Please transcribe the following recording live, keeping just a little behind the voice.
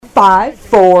5,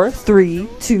 4, 3,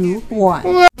 2, 1.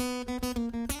 Well,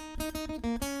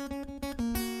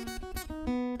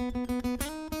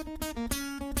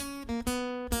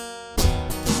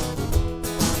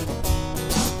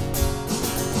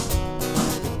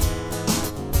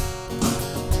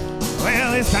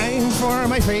 it's time for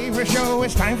my favorite show.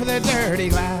 It's time for the Dirty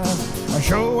Glass. A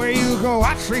show where you go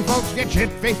watch three folks get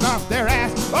shit-faced off their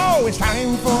ass. Oh, it's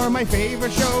time for my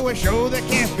favorite show. A show that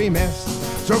can't be missed.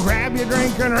 So grab your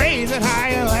drink and raise it high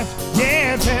and let's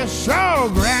get pissed. So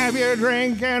grab your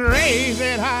drink and raise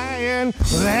it high and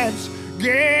let's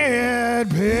get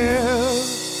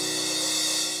pissed.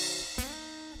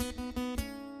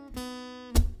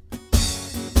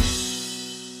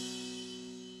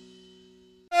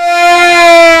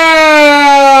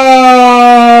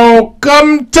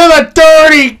 Welcome to the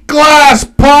Dirty Glass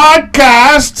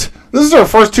Podcast. This is our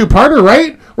first two-parter,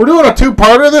 right? We're doing a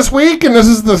two-parter this week, and this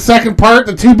is the second part,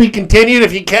 the to be continued.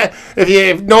 If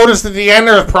you've noticed at the end,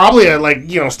 there's probably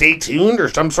a stay tuned or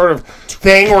some sort of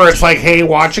thing where it's like, hey,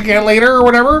 watch again later or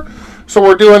whatever. So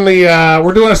we're doing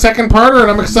a second parter, and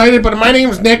I'm excited. But my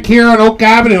name's Nick here on Oak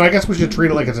Avenue. I guess we should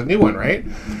treat it like it's a new one, right?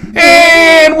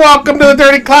 And welcome to the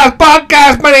Dirty Glass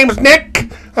Podcast. My name's Nick.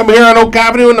 I'm here on Oak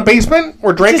Avenue in the basement.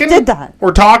 We're drinking. Just did that.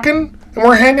 We're talking, and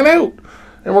we're hanging out,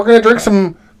 and we're gonna drink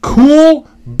some cool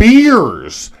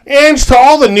beers. And to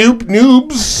all the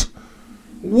noobs,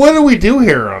 what do we do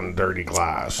here on Dirty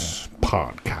Glass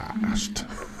Podcast?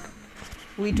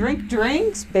 We drink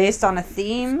drinks based on a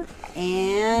theme,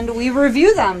 and we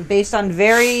review them based on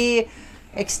very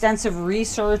extensive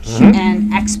research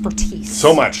and expertise.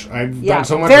 So much. I've done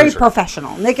so much very research.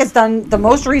 Professional. Nick has done the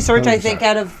most research, 100%. I think,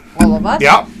 out of all of us.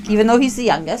 Yeah. Even though he's the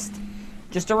youngest.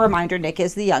 Just a reminder, Nick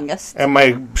is the youngest. And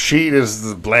my sheet is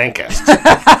the blankest.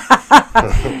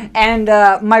 And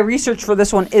my research for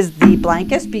this one is the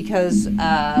blankest because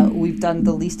we've done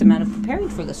the least amount of preparing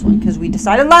for this one because we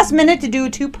decided last minute to do a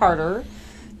two-parter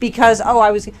because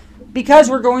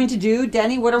we're going to do,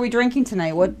 Denny, what are we drinking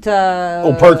tonight? Part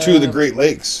 2 of the Great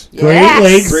Lakes. Yes. Great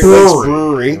Lakes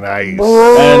Brewery. Nice.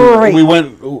 Brewery. And we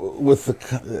went with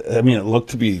it looked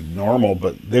to be normal,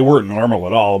 but they weren't normal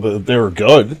at all, but they were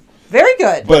good. Very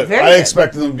good. But very I good.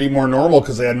 expected them to be more normal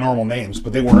because they had normal names,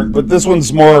 but they weren't. But this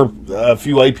one's more a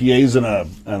few IPAs and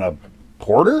a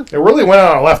porter. It really went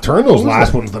on a left turn, those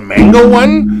last ones. The mango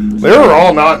one, they were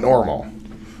all not normal.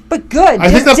 But good. I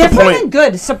think that's the different point. And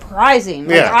good. Surprising.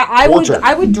 Like, Yeah.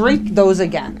 I would drink those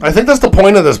again. I think that's the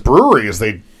point of this brewery is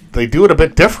they do it a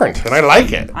bit different, and I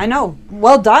like it. I know.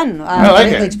 Well done. I like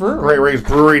Great Lakes it. Brewery. Great Lakes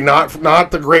Brewery,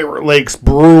 not the Great Lakes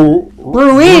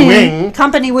Brewing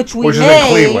Company, which is in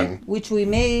Cleveland. Which we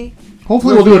may.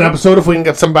 Hopefully, we'll do an episode if we can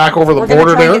get some back over the We're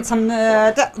border gonna try there. and get some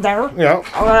there. Yeah,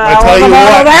 I tell you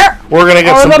what, we're gonna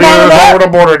get some beers over the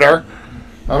border there.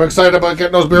 I'm excited about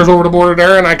getting those beers over the border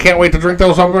there, and I can't wait to drink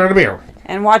those over the beer.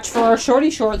 And watch for our shorty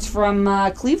shorts from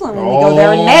Cleveland when we go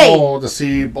there in May. Oh, to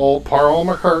see old Paul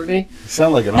McCartney. You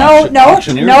sound like an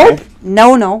auctioneer.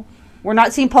 No. We're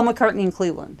not seeing Paul McCartney in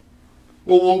Cleveland.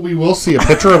 Well, we will see a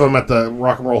picture of him at the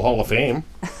Rock and Roll Hall of Fame.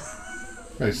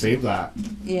 I saved that.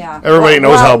 Yeah. Everybody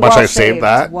knows how much I saved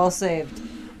that. Well saved.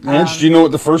 Ange, do you know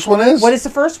what the first one is? What is the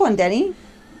first one, Denny?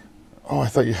 Oh, I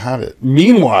thought you had it.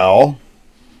 Meanwhile,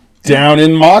 down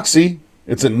in Moxie,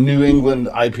 it's a New England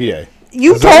IPA.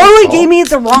 You totally gave me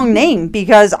the wrong name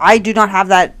because I do not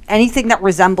have anything that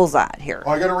resembles that here. Oh,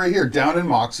 I got it right here. Down in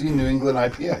Moxie, New England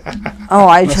IPA. Oh,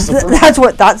 that's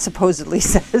what that supposedly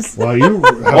says. Well, you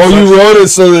wrote it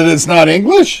so that it's not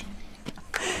English?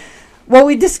 Well,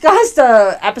 we discussed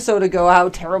an episode ago how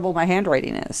terrible my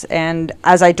handwriting is. And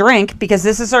as I drink, because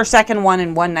this is our second one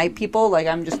in one night, people,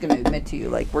 I'm just going to admit to you,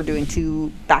 we're doing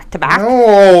two back-to-back.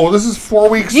 No, this is 4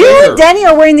 weeks You later. and Denny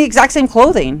are wearing the exact same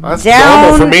clothing. That's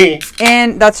normal for me.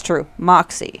 And that's true.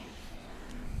 Moxie.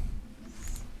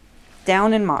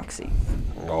 Down in Moxie.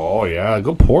 Oh, yeah.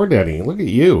 Go pour, Denny. Look at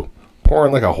you.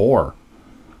 Pouring like a whore.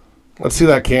 Let's see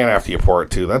that can after you pour it,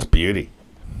 too. That's beauty.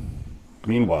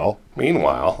 Meanwhile,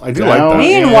 I do like that.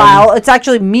 Meanwhile, it's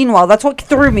actually meanwhile. That's what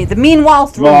threw me. The meanwhile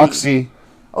threw Moxie. me.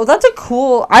 Oh, that's a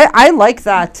cool. I like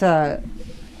that. The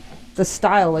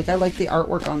style. I like the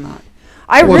artwork on that.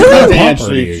 Really.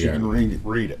 Actually, you can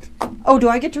read it. Oh, do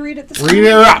I get to read it this time? Read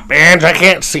it up, Ange. I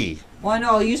can't see. Well, I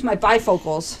know. I'll use my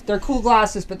bifocals. They're cool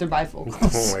glasses, but they're bifocals.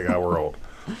 Oh my God, we're old.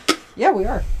 Yeah, we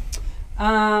are.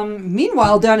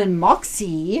 Meanwhile, down in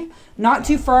Moxie, not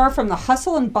too far from the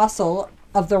hustle and bustle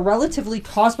of the relatively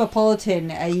cosmopolitan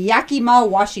Yakima,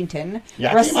 Washington,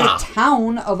 rests the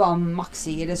town of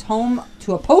Moxie. It is home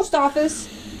to a post office,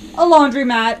 a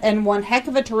laundromat, and one heck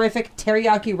of a terrific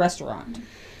teriyaki restaurant.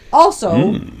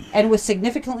 Also, and with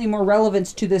significantly more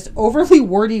relevance to this overly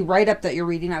wordy write-up that you're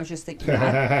reading, I was just thinking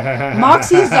that,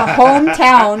 Moxie is the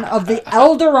hometown of the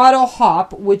El Dorado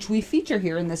hop, which we feature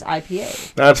here in this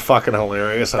IPA. That's fucking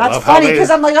hilarious. That's funny because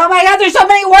I'm like, oh my God, there's so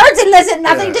many words in this and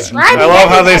nothing describing it. I love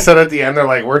how they said at the end, they're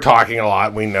like, we're talking a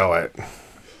lot, we know it.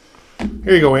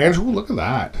 Here you go, Andrew. Look at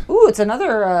that. Ooh, it's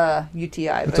another UTI.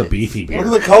 It's a beefy beer.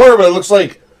 Look at the color of it. It looks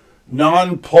like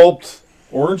non-pulped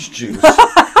orange juice.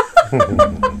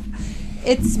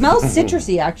 It smells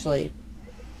citrusy, actually.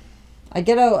 I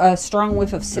get a strong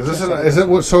whiff of citrus.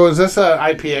 Is this an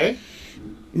IPA?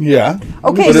 Yeah.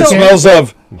 Okay, but it smells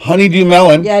of honeydew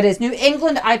melon. Yeah, it is. New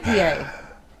England IPA.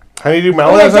 Honeydew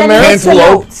melon is in there?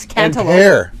 Cantaloupe and Cantaloupe.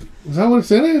 pear. Is that what's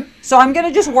in it? So I'm going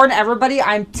to just warn everybody,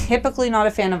 I'm typically not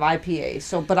a fan of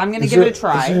IPA, but I'm going to give it a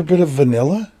try. Is there a bit of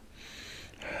vanilla?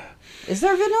 Is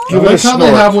there vanilla? I like how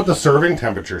they have what the serving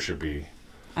temperature should be.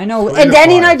 I know. And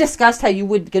Danny and I discussed how you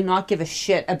would not give a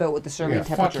shit about what the serving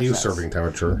temperature fuck you, says. serving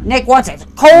temperature. Nick wants it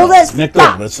cold as Nick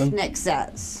fuck, don't listen. Nick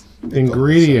says.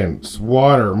 Ingredients: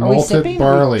 water, malted sipping?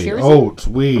 barley, Cheers? oats,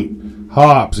 wheat,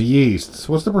 hops, yeasts.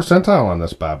 What's the percentile on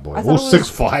this bad boy? I thought it was-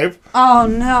 6.5. Oh,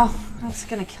 no. That's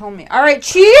going to kill me. All right,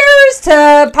 cheers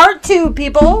to part 2,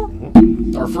 people.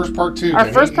 Our first part 2.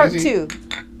 Our first part Easy. 2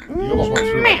 You almost went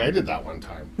through like I did that one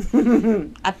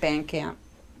time. at band camp.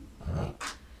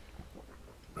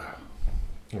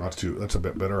 That's a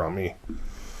bit bitter on me.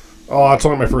 Oh, that's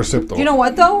only my first sip though. You know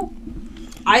what, though?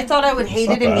 I thought I would hate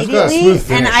it bad. It's got a immediately,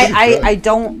 smooth and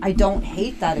finish. I don't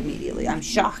hate that immediately. I'm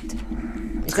shocked.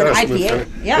 It's got an a smooth IPA. finish.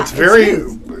 Yeah, it's very.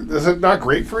 smooth. Is it not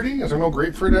grapefruity? Is there no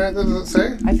grapefruit in it? Does it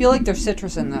say? I feel like there's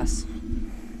citrus in this.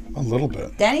 A little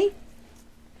bit. Denny?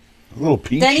 A little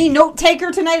peachy. Denny, note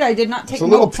taker tonight. I did not take It's a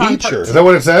little notes on peacher. Is that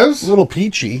what it says? A little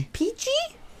peachy. Peachy?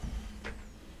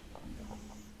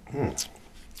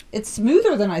 It's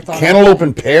smoother than I thought. Cantaloupe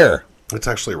and pear. It's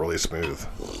actually really smooth.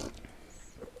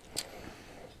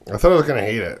 I thought I was gonna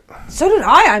hate it. So did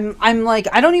I. I'm like,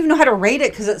 I don't even know how to rate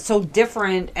it because it's so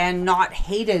different and not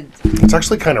hated. It's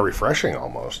actually kind of refreshing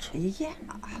almost. Yeah.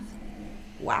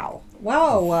 Wow,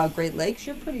 Great Lakes,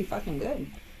 you're pretty fucking good.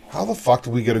 How the fuck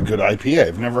did we get a good IPA?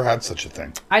 I've never had such a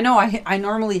thing. I know. I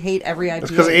normally hate every IPA.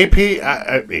 It's because AP.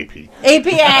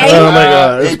 APA. Oh my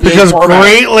god! It's APA because format.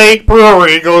 Great Lake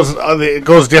Brewery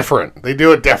goes different. They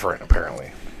do it different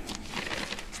apparently.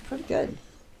 It's pretty good.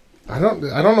 I don't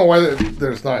know why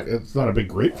it's not a big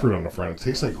grapefruit on the front. It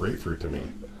tastes like grapefruit to me.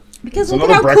 Because It's look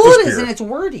at how another cool it breakfast is beer. and it's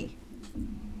wordy.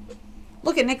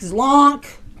 Look at Nick's lonk.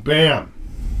 Bam!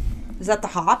 Is that the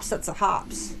hops? That's the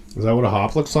hops. Is that what a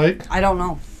hop looks like? I don't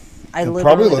know. I It literally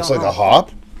probably looks don't like know. a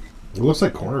hop. It looks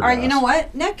like corner. All right, you know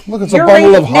what, Nick? Look, it's a You're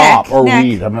bundle right, of hop Nick, or Nick.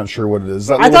 weed. I'm not sure what it is.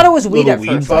 That I little- thought it was weed little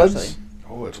at first, buds? actually.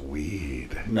 Oh, it's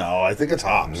weed. No, I think it's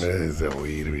hops. It is a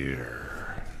weed beer.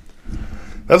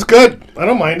 That's good. I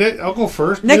don't mind it. I'll go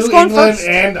first. Nick's New going England first.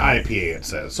 and IPA, it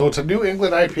says. So it's a New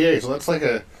England IPA. So that's like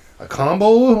a combo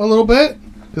a little bit.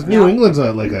 Because New Yeah. England's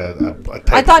a type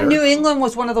I thought of beer. New England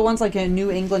was one of the ones like a New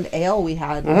England ale we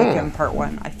had like in part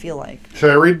 1, I feel like. Should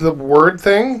I read the word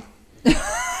thing?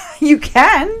 You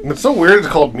can. It's so weird. It's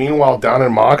called Meanwhile down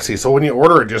in Moxie. So when you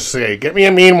order it, just say, "Get me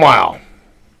a Meanwhile."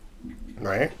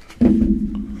 Right?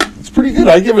 It's pretty good.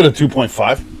 I give it a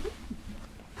 2.5.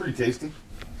 Pretty tasty.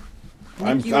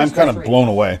 I'm You were kind of supposed to blown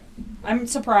away. I'm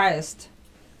surprised.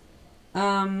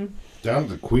 Down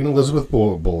to Queen Elizabeth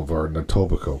Boulevard in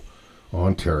Etobicoke,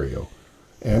 Ontario.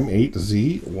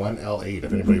 M8Z1L8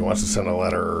 if anybody wants to send a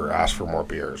letter or ask for more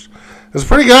beers. It's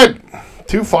pretty good.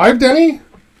 2.5, Denny?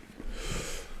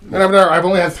 And I've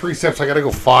only had 3 sips. I got to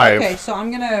go 5. Okay, so I'm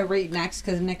going to rate next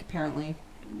because Nick apparently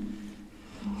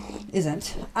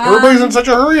isn't. Everybody's in such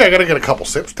a hurry. I got to get a couple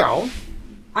sips down.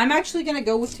 I'm actually going to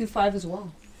go with 2.5 as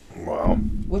well, Wow.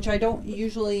 which I don't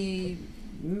usually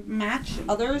match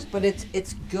others, but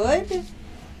it's good.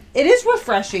 It is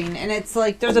refreshing, and it's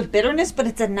like there's a bitterness, but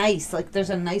it's there's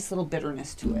a nice little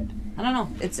bitterness to it. I don't know.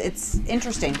 It's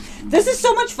interesting. This is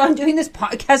so much fun doing this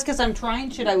podcast because I'm trying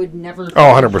shit I would never.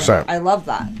 Oh, 100%. I love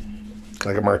that.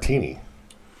 Like a martini.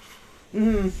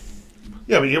 Mm-hmm.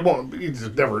 Yeah, but you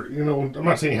just never, I'm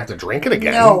not saying you have to drink it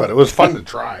again, No. but it was fun to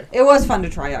try. It was fun to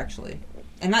try, actually.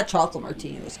 And that chocolate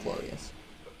martini was glorious.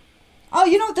 Oh,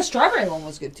 you know what? The strawberry one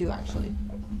was good, too, actually.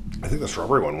 I think the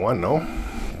strawberry one won, no?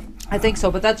 I think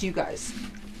so, but that's you guys.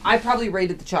 I probably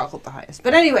rated the chocolate the highest.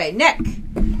 But anyway, Nick.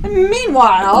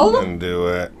 Meanwhile, And do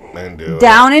it. And do it.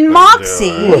 down in and Moxie,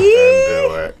 do it, and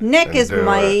do it, Nick and is do it.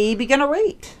 maybe going to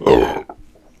rate.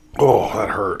 Oh, that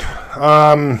hurt.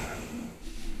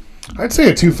 I'd say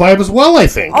a 2.5 as well, I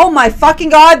think. Oh my fucking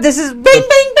god, this is bing, bing,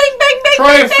 bing, bing, bing,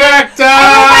 bing, bing. Trifecta!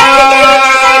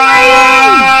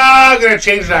 going to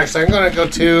change it, actually. I'm going to go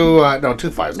to... no,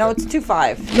 2.5. No, it's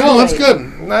 2.5. No, that's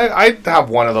good. I'd have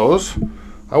one of those.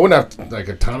 I wouldn't have, like,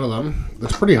 a ton of them.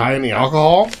 That's pretty high in the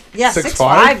alcohol. Yeah,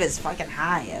 6.5 is fucking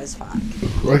high as fuck.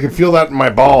 I can feel that in my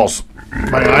balls.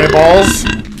 My eyeballs.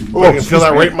 Oh, I can feel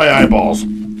that right in my eyeballs.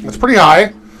 It's pretty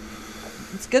high.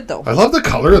 It's good, though. I love the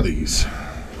color of these.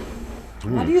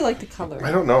 How do you like the color?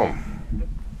 I don't know.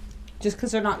 Just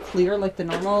because they're not clear like the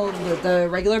normal, the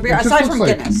regular beer? Aside from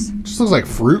Guinness. It just looks like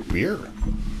fruit beer.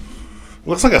 It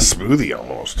looks like a smoothie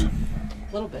almost. A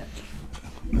little bit.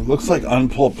 It looks like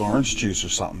unpulped orange juice or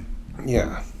something.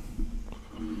 Yeah.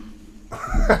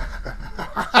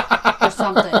 Or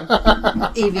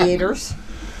something. Aviators.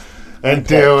 And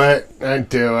do it.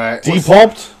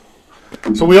 Depulped?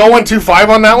 So we all went 2.5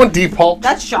 on that one? Depulped?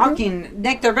 That's shocking.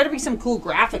 Nick, there better be some cool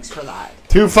graphics for that.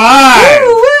 2.5!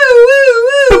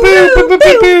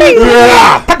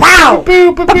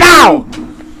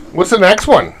 What's the next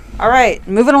one? All right,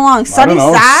 moving along. I don't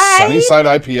know. Sunnyside. Sunnyside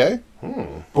IPA?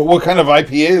 But what kind of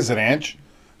IPA is it, Ange?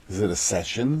 Is it a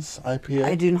Sessions IPA?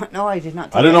 I do not know. I did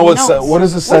not take I don't know any notes. what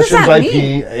does a What does Sessions that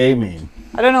mean? IPA mean?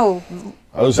 I don't know.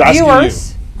 I was asking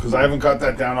Viewers? you because I haven't got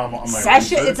that down on my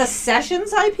Session. research. It's a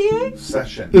Sessions IPA?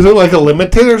 Session. Is it like a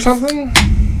limited or something?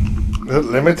 Is it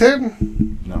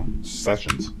limited? No,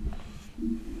 Sessions.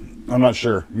 I'm not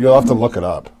sure. You'll have to look it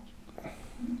up.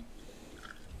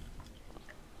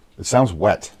 It sounds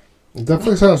wet. It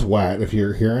definitely sounds wet if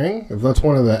you're hearing. If that's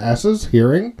one of the S's,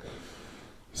 hearing.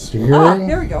 So Ah, hearing.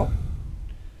 here we go.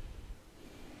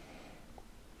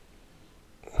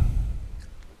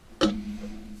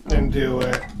 And do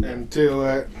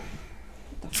it.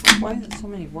 Why is it so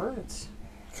many words?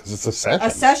 Because it's a session. A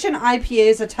session IPA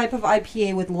is a type of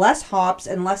IPA with less hops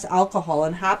and less alcohol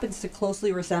and happens to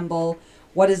closely resemble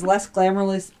what is less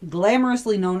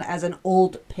glamorously known as an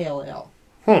old pale ale.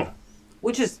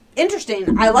 Which is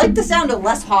interesting. I like the sound of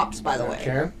less hops, by the way.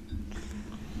 Okay.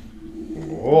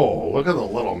 Whoa, look at the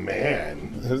little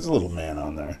man. There's a little man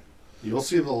on there. You'll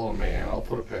see the little man. I'll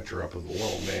put a picture up of the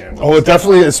little man. Oh,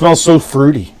 it smells so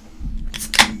fruity.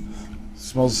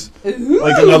 Smells like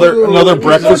another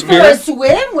breakfast For beer. a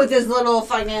swim with his little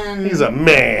fucking He's a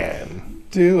man.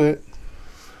 Do it.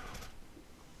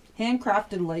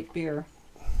 handcrafted light beer.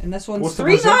 And this one's What's the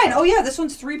 3.9. percent? Oh yeah, this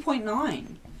one's 3.9.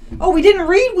 Oh, we didn't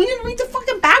read the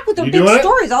fucking back with their You big doing it?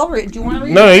 stories. I'll read. Do you want to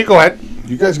read? No, you go ahead.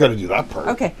 You guys got to do that part.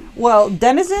 Okay. Well,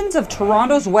 denizens of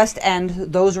Toronto's West End,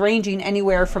 those ranging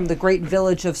anywhere from the great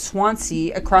village of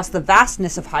Swansea across the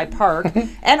vastness of High Park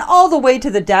and all the way to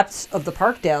the depths of the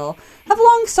Parkdale, have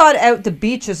long sought out the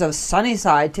beaches of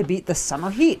Sunnyside to beat the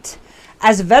summer heat.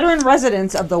 As veteran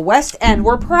residents of the West End,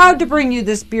 we're proud to bring you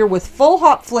this beer with full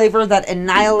hop flavor that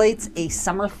annihilates a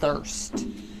summer thirst.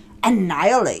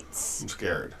 Annihilates. I'm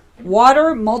scared.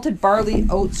 Water, malted barley,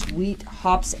 oats, wheat,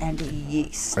 hops, and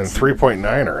yeast. And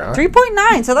 3.9er, huh?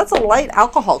 3.9, so that's a light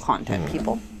alcohol content,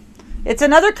 people. It's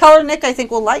another color Nick I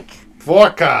think will like.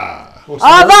 Vodka. What's the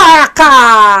word?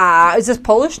 Vodka! Is this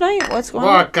Polish night? What's going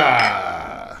on?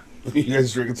 Vodka. You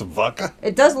guys drinking some vodka?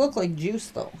 It does look like juice,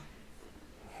 though.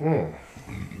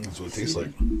 That's what it tastes like.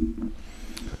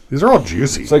 These are all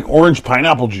juicy. It's like orange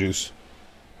pineapple juice.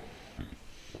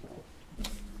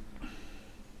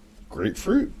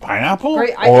 Grapefruit, pineapple, Great-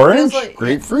 it orange, feels like-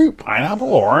 grapefruit,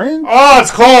 pineapple, orange. Oh,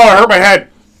 it's cold. I hurt my head.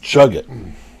 Chug it.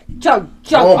 Chug.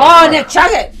 Oh, my God. Nick,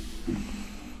 chug it!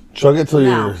 Chug it till No.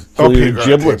 your, Don't till your puke on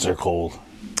the giblets table. are cold.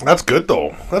 That's good,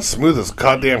 though. That's smooth as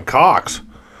goddamn cocks.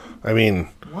 I mean,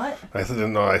 What? I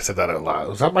didn't know I said that out loud.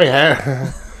 Was that my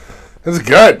head? It's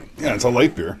good. Yeah, it's a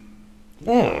light beer.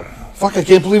 Fuck, I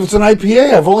can't believe it's an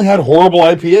IPA. I've only had horrible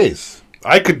IPAs.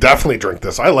 I could definitely drink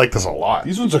this. I like this a lot.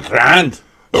 These ones are grand.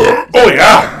 Oh,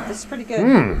 yeah. This is pretty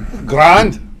good.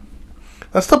 Grand.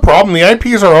 That's the problem. The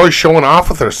IPs are always showing off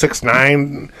with their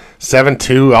 6.9,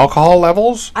 7.2 alcohol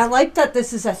levels. I like that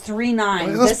this is a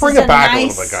 3.9. Let's This bring is it back a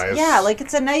nice, little bit, guys. Yeah, like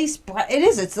it's a nice. It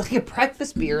is. It's like a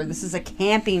breakfast beer. This is a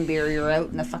camping beer. You're out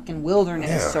in the fucking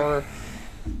wilderness, Yeah. or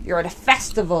you're at a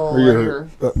festival, Or you're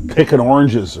picking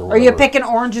oranges or or whatever. you're picking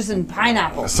oranges and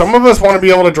pineapples. Some of us want to be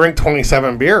able to drink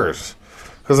 27 beers.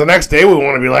 Because the next day we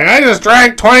want to be like, I just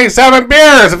drank 27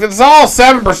 beers. If it's all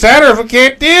 7%ers, we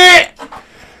can't do it.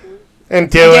 And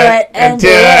do it. And do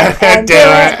it. And do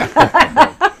it.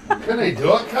 Can I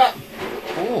do it, Cap?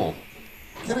 Oh.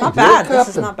 Can Not bad. This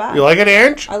is not bad. You like it,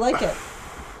 Ange? I like it.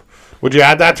 Would you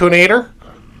add that to an 8er?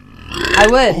 I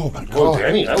would. Oh,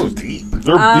 Danny, that was deep.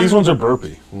 These ones are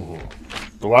burpy.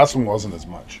 The last one wasn't as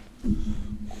much.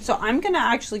 So I'm gonna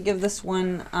actually give this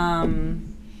one.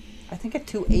 I think a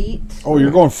 2.8. Oh,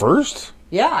 you're going first?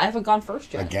 Yeah, I haven't gone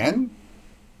first yet. Again?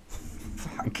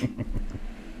 Fuck.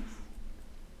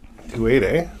 2.8,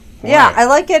 eh? Yeah, I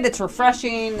like it. It's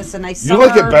refreshing. It's a nice You summer.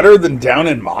 like it better than Down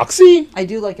in Moxie? I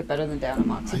do like it better than Down in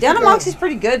Moxie. Down in Moxie's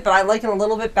pretty good, but I like it a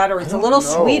little bit better. It's a little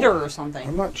sweeter or something.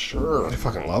 I'm not sure. I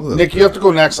fucking love this. Nick, you have to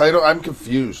go next. I'm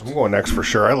confused. I'm going next for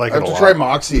sure. I like it a lot. I have to try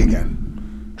Moxie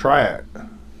again. Try it.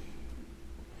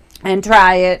 And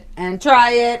try it, and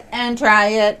try it, and try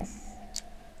it.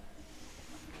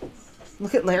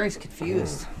 Look at Larry's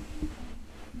confused.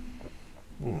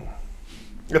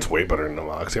 It's way better than the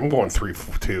Moxie. I'm going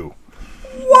 3-2.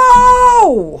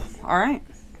 Whoa! All right,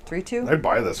 3-2. I'd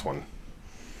buy this one.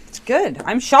 It's good.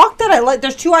 I'm shocked that I like.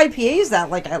 There's 2 IPAs that I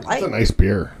like. It's a nice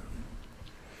beer.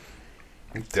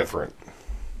 It's different.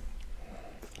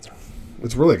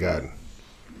 It's really good.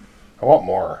 I want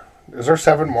more. Is there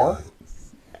 7 more?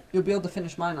 You'll be able to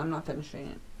finish mine. I'm not finishing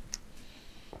it.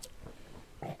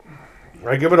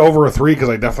 I give it over a 3 because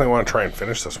I definitely want to try and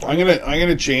finish this one. I'm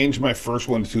gonna change my first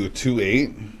one to a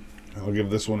 2.8. I'll give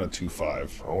this one a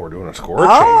 2.5. Oh, we're doing a score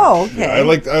Oh, change. okay.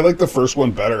 Yeah, I like the first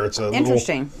one better. It's a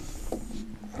Interesting.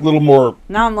 little more.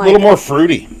 Now I'm like, little more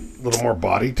fruity. A little more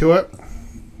body to it.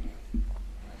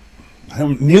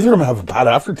 Neither of them have a bad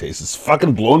aftertaste. It's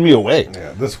fucking blowing me away.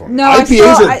 Yeah, this one. No, I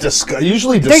IPAs still- are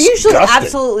usually they're disgusting. usually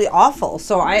absolutely awful.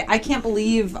 So I can't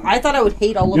believe. I thought I would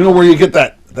hate all of You them. know where you get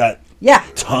that Yeah.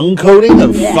 tongue coating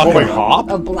of Yeah. fucking hop?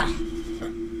 Of black.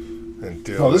 And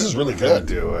do Oh, it. this is really good. And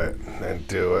do it. And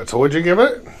do it. So what'd you give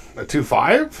it? A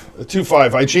 2.5? A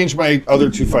 2.5. I changed my other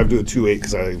 2.5 to a 2.8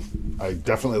 because I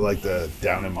definitely like the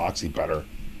Down in Moxie better.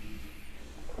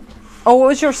 Oh, what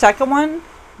was your second one?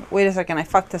 Wait a second. I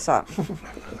fucked this up.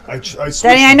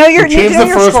 Danny, I know you're. You changed the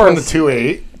your first one to scores.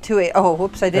 2.8. 2.8. Oh,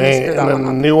 whoops! I didn't screw And that then one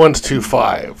the up. new one's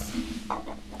 2.5.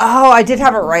 Oh, I did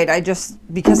have it right. I just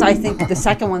because I think the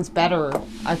second one's better.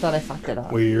 I thought I fucked it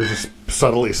up. Well, you're just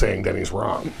subtly saying Denny's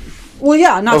wrong. Well,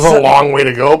 yeah, It not was a long way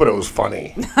to go, but it was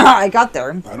funny. I got there.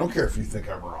 I don't care if you think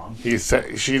I'm wrong. He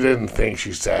said she didn't think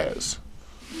she says.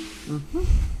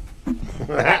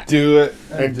 Do it.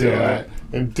 And do it.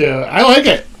 And do it. I like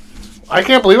it. I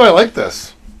can't believe I like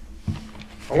this.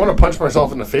 I want to punch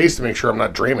myself in the face to make sure I'm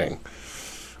not dreaming.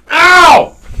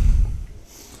 Ow!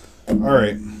 All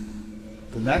right.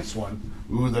 The next one.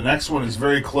 Ooh, the next one is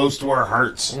very close to our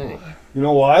hearts. You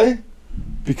know why?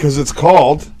 Because it's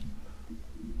called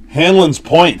Hanlon's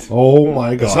Point. Oh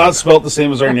my god. It's not spelt the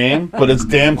same as our name, but it's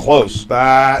damn close.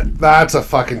 That's a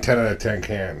fucking 10 out of 10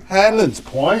 can. Hanlon's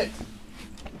Point.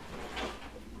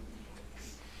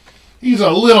 He's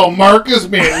a little Marcus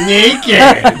man naked.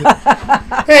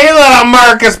 Hey, little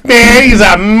Marcus man, he's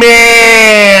a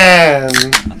man.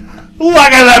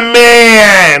 Look at the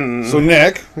man. So,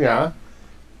 Nick, Yeah.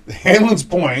 Hanlon's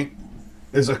Point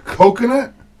is a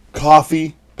coconut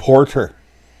coffee porter.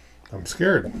 I'm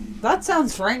scared. That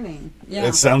sounds frightening. Yeah.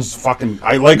 It sounds fucking...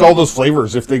 I like all those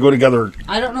flavors. If they go together,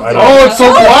 I don't know. I if don't- Oh, it's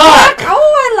so black.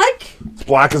 Oh, I like. it's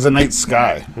black as a night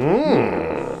sky.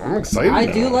 I'm excited. I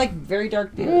now. do like very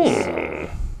dark beers.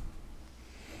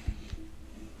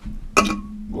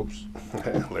 Whoops.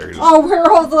 Larry just- Oh, where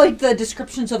are all the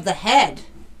descriptions of the head?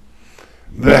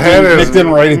 The head is Nick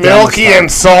didn't write it down milky this time.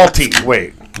 and salty.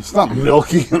 Wait, It's not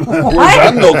milky. Where's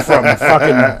that milk from?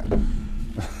 Fucking...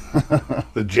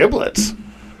 the giblets.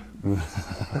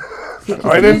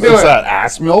 I didn't do What's it. that,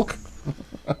 ass milk?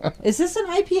 Is this an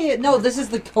IPA? No, this is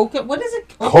the coconut. What is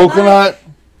it? Coconut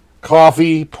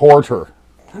coffee porter.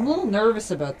 I'm a little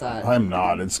nervous about that. I'm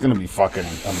not. It's going to be fucking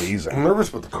amazing. I'm nervous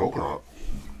about the coconut.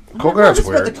 I'm Coconut's nervous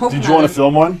about weird. the coconut. Did you want to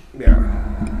film one?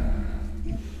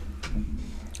 Yeah.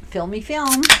 Filmy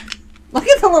film. Look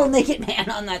at the little naked man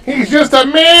on that thing. He's just a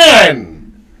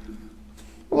man.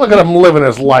 Look at him living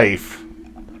his life.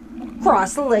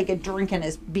 Cross-legged drinking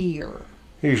his beer.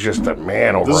 He's just a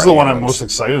man over This is at the one I'm Hanlon's. most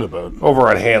excited about. Over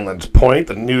at Hanlon's Point,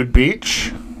 the nude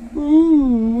beach.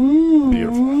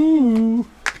 Beautiful.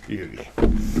 Beauty.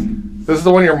 This is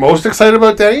the one you're most excited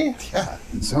about, Denny? Yeah,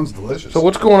 it sounds delicious. So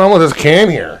what's going on with this can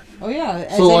here? Oh yeah.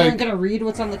 Is So, anyone like- going to read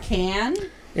what's on the can?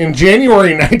 In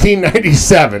January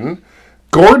 1997,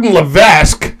 Gordon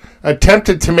Levesque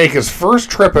attempted to make his first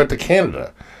trip out to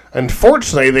Canada.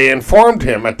 Unfortunately, they informed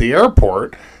him at the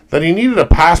airport that he needed a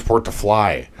passport to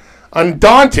fly.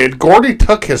 Undaunted, Gordy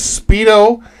took his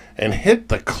Speedo and hit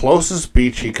the closest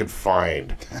beach he could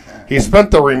find. He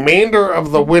spent the remainder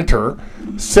of the winter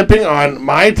sipping on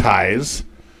Mai Tais.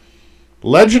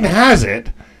 Legend has it,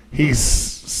 he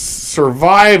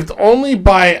survived only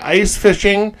by ice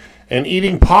fishing and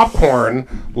eating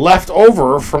popcorn left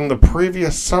over from the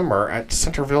previous summer at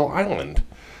Centerville Island.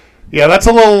 Yeah, that's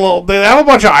a little... They have a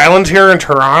bunch of islands here in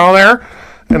Toronto there.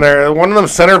 And one of them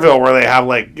Centerville where they have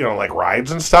like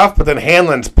rides and stuff. But then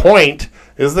Hanlon's Point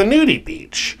is the nudie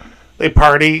beach. They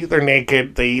party. They're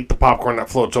naked. They eat the popcorn that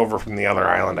floats over from the other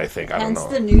island. I think. I don't Hence know.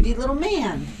 the nudie little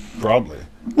man. Probably.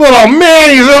 Little man.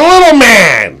 He's a little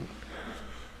man.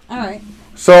 All right.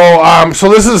 So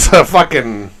this is a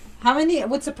fucking. How many?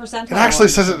 What's the percentile? It actually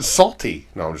says it's salty.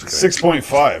 No, I'm just kidding.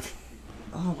 6.5.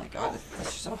 Oh my god,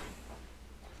 that's so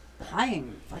high.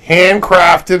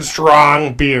 Handcrafted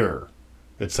strong beer.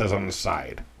 It says on the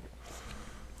side.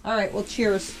 All right. Well,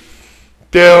 cheers.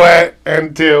 Do it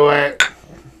and do it.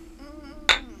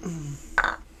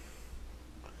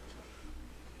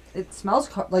 It smells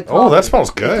like coffee. Oh, that smells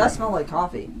good. It does smell like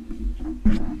coffee.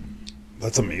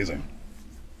 That's amazing.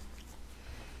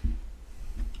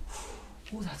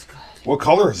 Oh, that's good. What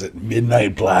color is it?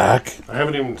 Midnight black. I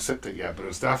haven't even sipped it yet, but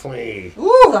it's definitely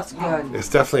Ooh, that's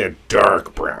good. a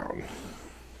dark brown.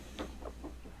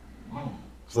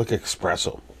 It's like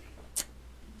espresso.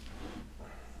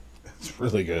 It's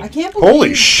really good. I can't believe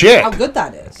Holy shit! how good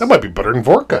that is. That might be better than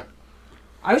vodka.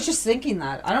 I was just thinking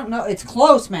that. I don't know. It's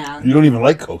close, man. You don't even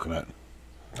like coconut.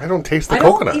 I don't taste the I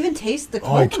coconut. don't even taste the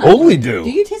Oh, I coconut. totally do. Do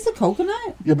you taste the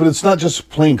coconut? Yeah, but it's not just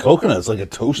plain coconut. It's like a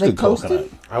toasted Like toasted?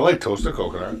 coconut. I like toasted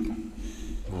coconut.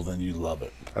 Well, then you love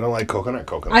it. I don't like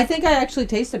coconut. I think I actually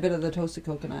taste a bit of the toasted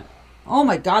coconut. Oh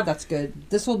my god, that's good.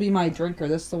 This will be my drinker.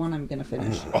 This is the one I'm gonna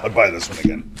finish. Oh, I'd buy this one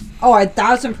again. Oh,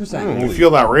 1,000%. You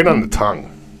feel that right on the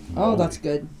tongue. Oh, that's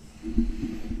good.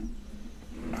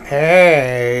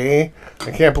 Hey,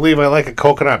 I can't believe I like a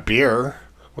coconut beer.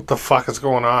 What the fuck is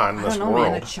going on in I this don't know,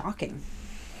 world? man. It's shocking.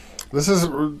 This is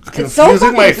so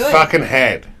confusing my fucking good. fucking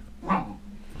head.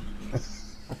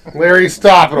 Larry,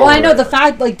 stop it. Well, over I know there. the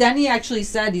fact, like, Denny actually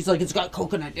said, he's like, it's got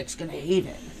coconut. Nick's gonna hate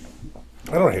it.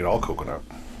 I don't hate all coconut.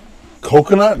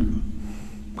 Coconut,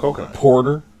 Coconut.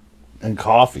 porter, and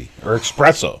coffee. Or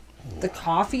espresso. The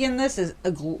coffee in this is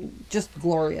just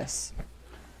glorious.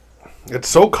 It's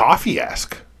so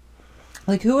coffee-esque.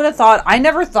 Like, who would have thought? I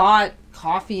never thought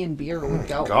coffee and beer would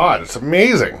go. God, it's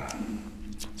amazing.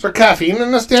 Is there caffeine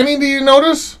in this, Danny? Do you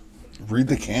notice? Read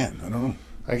the can. I don't know.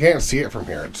 I can't see it from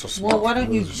here. It's so small. Well, why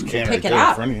don't you Just can pick right it there in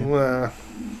up? front of you.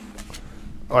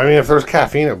 I mean, if there's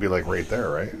caffeine, it would be like right there,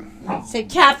 right? Say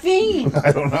caffeine.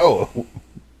 I don't know.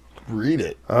 Read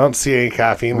it. I don't see any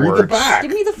caffeine Read words. the back.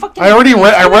 Give me the fucking. I already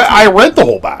read. I read the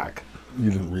whole back.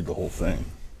 You didn't read the whole thing.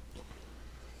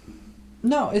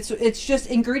 No, it's just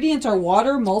ingredients are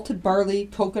water, malted barley,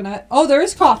 coconut. Oh, there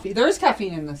is coffee. There is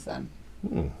caffeine in this then.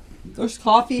 There's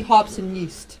coffee, hops, and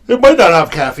yeast. It might not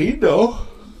have caffeine, though.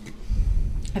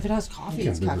 If it has coffee,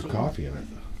 it's caffeine. There's coffee in it.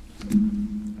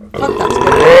 Fuck, that's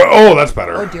good. Oh, that's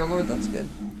better. Oh dear Lord, that's good.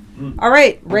 All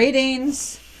right,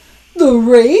 ratings. The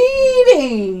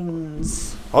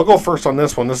ratings. I'll go first on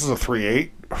this one. This is a 3.8.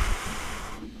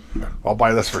 I'll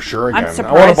buy this for sure again. I want to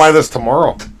surprised. buy this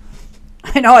tomorrow.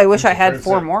 I know. I wish I had That's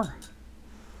 4 it. more.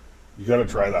 You gotta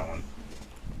try that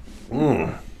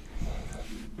one.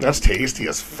 That's tasty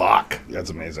as fuck. That's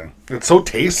amazing. It's so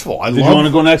tasteful. Did you want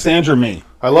to go next, Andrew, or me?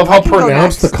 I love how can go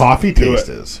pronounced the next. coffee Do taste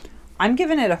it. is. I'm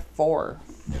giving it a 4.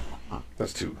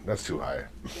 That's too high.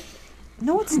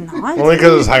 No, it's not. Only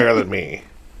because it's higher than me.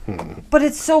 But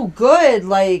it's so good.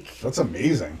 Like, That's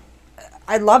amazing.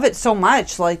 I love it so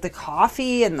much. Like the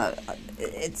coffee and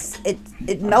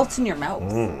it melts in your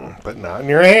mouth. But not in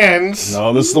your hands.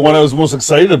 No, this is the one I was most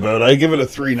excited about. I give it a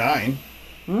 3.9.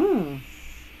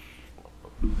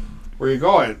 Where you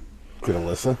going? Good,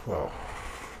 Alyssa.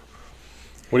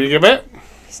 What do you give it?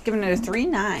 He's giving it a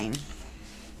 3.9.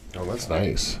 Oh, that's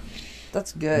nice.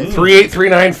 That's good.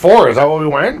 3.8394. Is that what we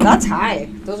went? That's high.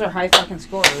 Those are high fucking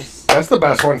scores. That's the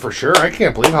best one for sure. I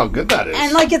can't believe how good that is.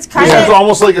 And like it's kind This is of.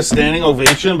 almost like a standing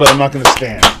ovation, but I'm not going to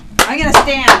stand. I'm gonna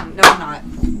stand. No, I'm not.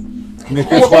 Nick,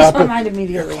 Oh, you're there's my clapping. mind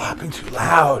immediately. Clapping too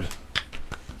loud.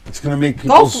 It's going to make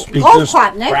people's Golf speakers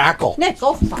clap, Nick. crackle. Nick,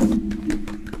 golf clap.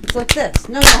 It's like this.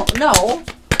 No.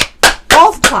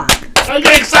 Golf clap. I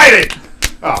get excited.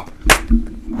 Oh,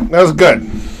 that was good.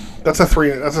 That's a 3.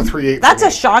 That's a 3.8. That's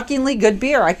a shockingly good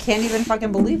beer. I can't even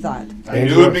fucking believe that. I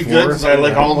knew it'd be good because I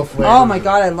like all the flavors. Oh my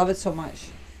god, I love it so much.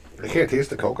 I can't taste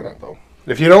the coconut though.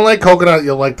 If you don't like coconut,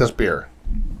 you'll like this beer.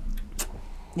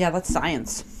 Yeah, that's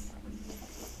science.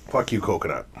 Fuck you,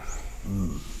 coconut.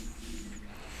 Man,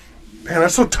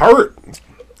 that's so tart.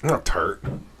 Not tart.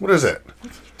 What is it?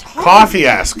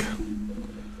 Coffee-esque.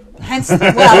 Hence,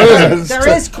 well, there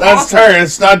is coffee. That's tart.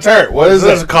 It's not tart. What is Is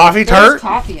this it? coffee There's tart?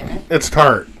 coffee in it. It's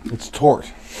tart. It's tort.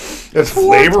 It's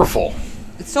flavorful.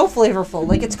 It's so flavorful.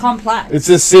 Like it's complex. It's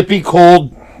a sippy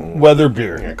cold weather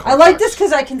beer. I like this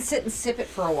because I can sit and sip it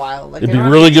for a while. Like It'd I be don't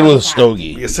have really to good with a chug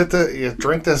that. stogie. You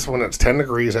drink this when it's 10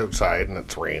 degrees outside and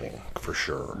it's raining. for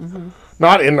sure.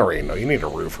 Not in the rain, though. You need a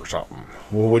roof or something.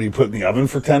 Well, what do you put in the oven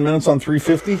for 10 minutes on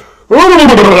 350?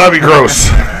 That'd be gross.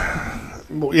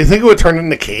 You think it would turn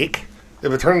into cake?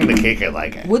 If it turned into cake, I'd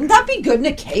like it. Wouldn't that be good in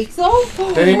a cake, though?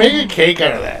 Then you make a cake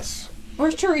out of this.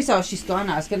 Where's Teresa? She's gone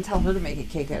now. I was going to tell her to make a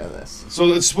cake out of this. So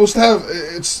it's supposed to have,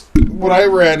 what I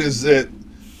read is that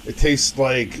it tastes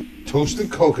like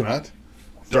toasted coconut,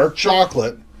 dark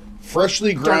chocolate,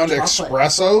 freshly ground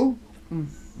espresso,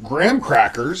 graham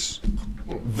crackers,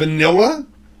 vanilla,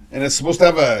 and it's supposed to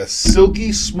have a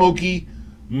silky, smoky,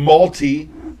 malty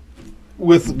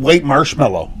with white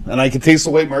marshmallow. And I can taste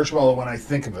the white marshmallow when I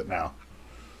think of it now.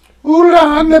 Hold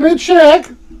on, let me check.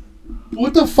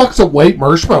 What the fuck's a white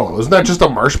marshmallow? Isn't that just a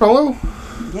marshmallow?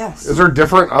 Yes. Is there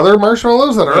different other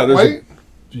marshmallows that aren't white?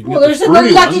 Well, there's the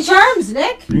Lucky Charms,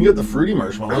 Nick. You can get the fruity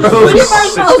marshmallows. Fruity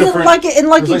marshmallows in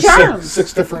Lucky Charms.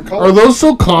 Six different colors. Are those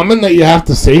so common that you have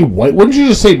to say white? Wouldn't you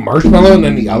just say marshmallow and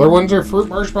then the other ones are fruit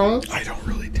marshmallows? I don't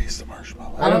really taste the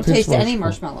marshmallow. I don't taste any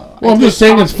marshmallow. Well, I'm just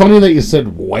saying it's funny that you said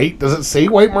white. Does it say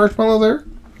white marshmallow there?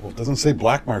 Well, it doesn't say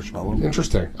black marshmallow.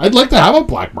 Interesting. I'd like to have a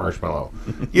black marshmallow.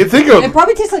 You'd think of... It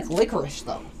probably tastes like licorice,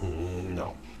 though.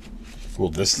 No. Well,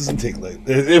 this doesn't taste like...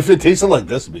 If it tasted like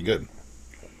this, it'd be good.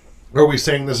 Are we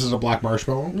saying this is a black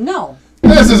marshmallow? No.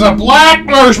 This is a black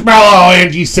marshmallow,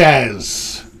 Angie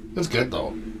says. It's good,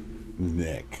 though.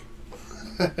 Nick.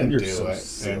 And You're do so it.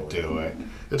 silly. And do it.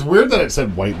 It's weird that it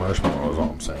said white marshmallow is all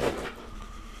I'm saying.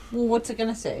 Well, what's it going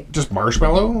to say? Just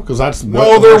marshmallow? Because that's...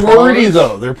 No, they're wordy,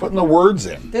 though. They're putting the words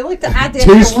in. They like to add the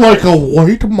Tastes extra like a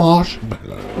words. white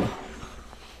marshmallow.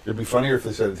 It'd be funnier if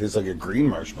they said it tastes like a green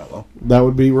marshmallow. That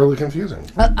would be really confusing.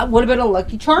 What about a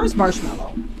Lucky Charms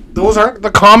marshmallow? Those aren't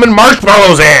the common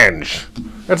marshmallows, Ange.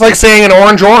 That's like saying an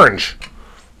orange.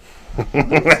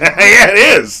 Yeah, it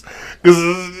is. Because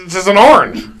it's just an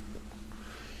orange.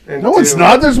 No, it's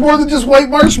not. There's more than just white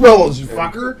marshmallows, you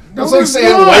fucker. That's like there's saying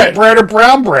not. white bread or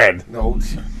brown bread. No.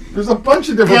 There's a bunch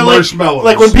of different Yeah, marshmallows.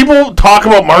 like when people talk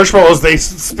about marshmallows, they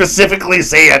specifically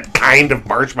say a kind of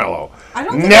marshmallow. I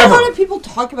don't think Never. a lot of people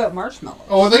talk about marshmallows.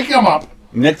 Oh, they come up.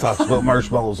 Nick talks about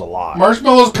marshmallows a lot.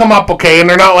 Marshmallows come up, okay, and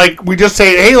they're not like we just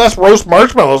say, "Hey, let's roast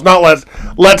marshmallows," not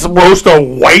let's roast a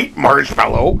white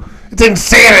marshmallow. It's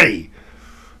insanity.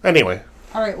 Anyway,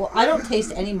 All right, well, I don't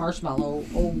taste any marshmallow,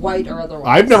 or white or otherwise.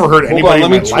 I've never heard Hold anybody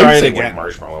on, let in me my try life it say again. white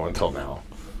marshmallow until now.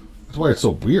 That's why it's so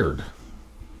weird.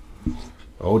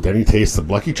 Oh, Denny tastes the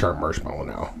Lucky Charm marshmallow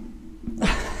now.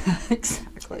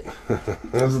 Exactly.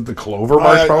 Is it the clover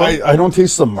marshmallow? I don't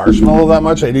taste the marshmallow that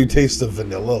much. I do taste the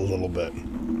vanilla a little bit.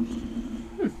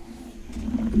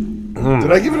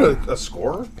 Did I give it a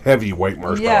score? Heavy white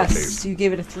marshmallow Yes, taste. you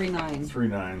gave it a 3.9.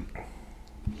 3.9.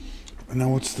 And now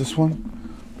what's this one?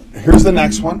 Here's the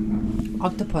next one.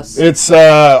 Octopus. It's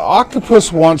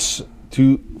Octopus Wants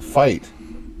to Fight.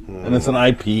 And it's an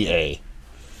IPA.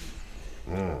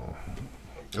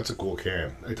 That's a cool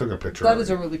can. I took a picture. That of is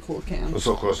it. a really cool can. It was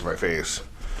so close to my face.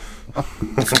 I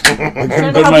trying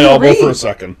couldn't to bend my help you elbow read. for a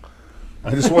second.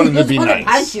 I just wanted to be want to nice.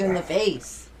 punch you in the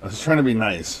face. I was trying to be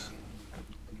nice.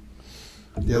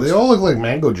 Yeah, they all look like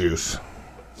mango juice.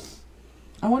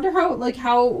 I wonder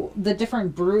how the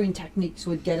different brewing techniques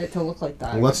would get it to look like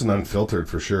that. Well, that's an unfiltered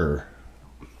for sure.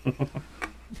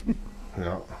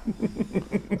 Yeah.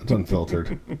 It's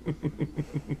unfiltered.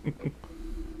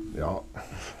 Yeah.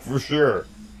 For sure.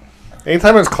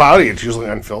 Anytime it's cloudy, it's usually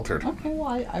unfiltered. Okay,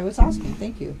 well, I was asking.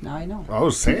 Thank you. Now I know. I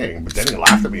was saying, but then he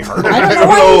laughed at me harder. I don't know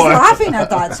why he was laughing at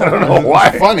that. So know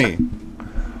why. Funny.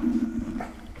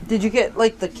 did you get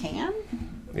like the can?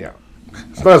 Yeah.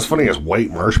 It's not as funny as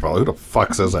white marshmallow. Who the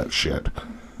fuck says that shit?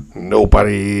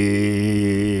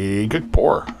 Nobody. Good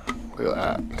pour. Look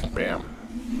at that. Bam.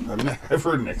 I've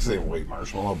heard Nick say white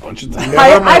marshmallow a bunch of times.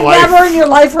 Never in my I've life. never in your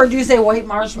life heard you say white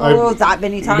marshmallow that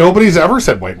many times. Nobody's ever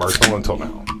said white marshmallow until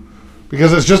now.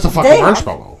 Because it's just a fucking They have.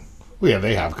 marshmallow. Well, yeah,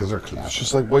 they have because they're It's classic.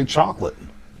 just like white chocolate.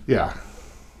 Yeah.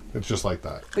 It's just like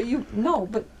that.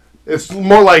 But It's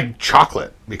more like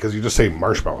chocolate because you just say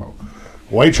marshmallow.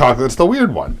 White chocolate's the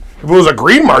weird one. If it was a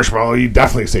green marshmallow, you'd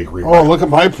definitely say green Oh, marshmallow. look at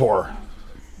my pour.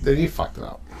 Then you fucked it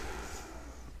up.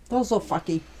 that was so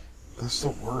fucky. That's the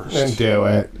worst. Then do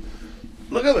it.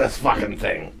 Look at this fucking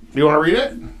thing. You want to read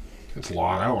it? It's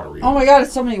long. I don't want to read Oh it. my god,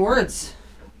 it's so many words.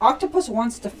 Octopus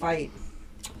wants to fight.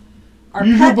 Our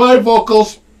Use your pet,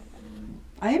 bifocals.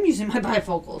 I am using my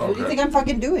bifocals. What do you Okay. think I'm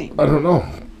fucking doing? I don't know.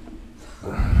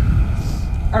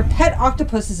 Our pet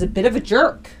octopus is a bit of a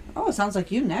jerk. Oh, it sounds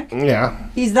like you, Nick. Yeah.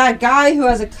 He's that guy who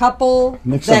has a couple.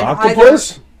 Nick's an that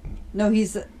octopus? No,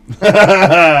 he's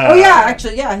Oh yeah,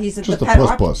 actually, yeah, he's Just the a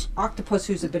pet puss. octopus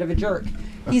who's a bit of a jerk.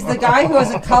 He's the guy who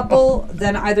has a couple,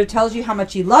 then either tells you how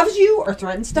much he loves you or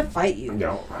threatens to fight you.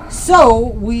 No. So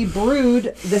we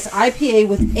brewed this IPA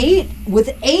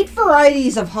with eight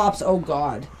varieties of hops. Oh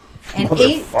God, and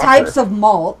 8 types of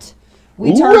malt.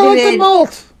 We targeted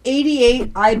malt.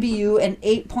 88 IBU and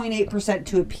 8.8%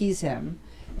 to appease him.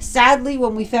 Sadly,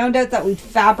 when we found out that we'd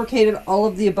fabricated all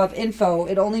of the above info,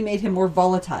 it only made him more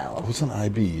volatile. What's an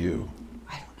IBU?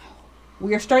 I don't know.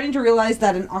 We are starting to realize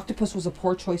that an octopus was a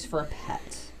poor choice for a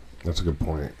pet. That's a good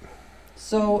point.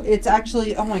 So it's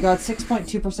actually, oh my God,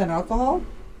 6.2% alcohol.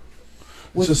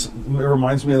 It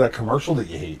reminds me of that commercial that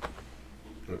you hate.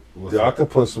 The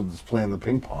octopus was playing the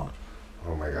ping pong.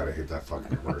 Oh my God, I hate that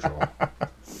fucking commercial.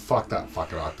 Fuck that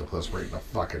fucking octopus eating a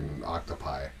fucking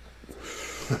octopi.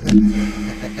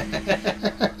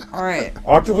 All right.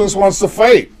 Octopus wants to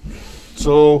fight.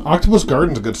 So Octopus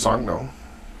Garden's a good song, though.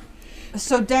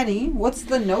 So Denny, what's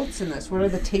the notes in this? What are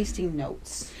the tasting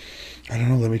notes? I don't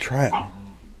know. Let me try it.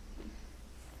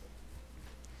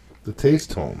 The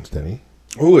taste tones, Denny.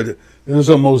 Oh, there's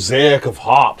a mosaic of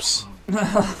hops.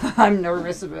 I'm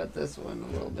nervous about this one a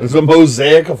little bit. There's a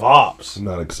mosaic of hops. I'm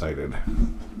not excited.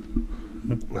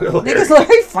 Nick, is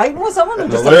Larry fighting with someone or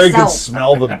just Larry can himself?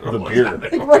 smell the beer.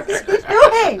 Like, what is he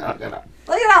doing?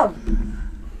 Look at him.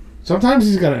 Sometimes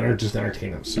he's got to just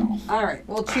entertain himself. All right.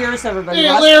 Well, cheers, everybody. Hey,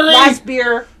 last, Larry. last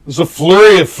beer. There's a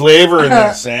flurry of flavor in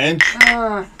this, Ange.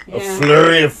 Yeah. A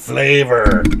flurry of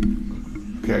flavor.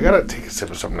 Okay, I gotta take a sip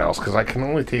of something else because I can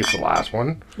only taste the last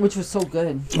one. Which was so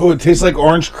good. Oh, it tastes like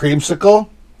orange creamsicle.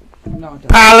 No, it doesn't.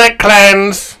 Palate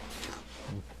cleanse.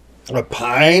 A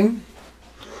pine.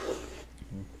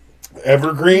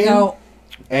 Evergreen. No.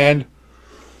 And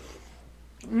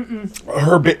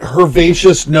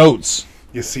herbaceous notes.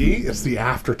 You see, it's the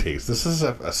aftertaste. This is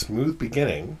a smooth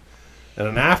beginning, and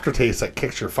an aftertaste that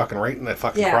kicks your fucking right in the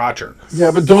fucking crotcher.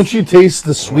 Yeah, but don't you taste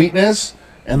the sweetness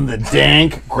and the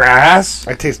dank grass?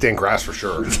 I taste dank grass for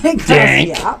sure. Dank.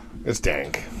 Yeah. It's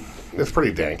dank. It's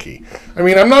pretty danky. I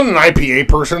mean, I'm not an IPA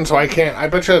person, so I can't. I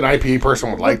bet you an IPA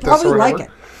person would like this Probably or whatever. like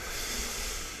it.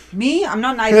 Me, I'm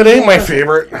not an IPA. It ain't my person.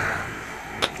 favorite.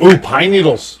 Ooh, pine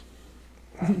needles.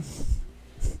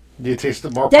 Do you taste the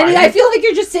more Denny, pine? I feel like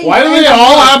you're just saying. Why do they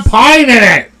all have pine in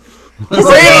it? It's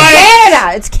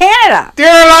Canada. It's Canada.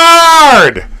 Dear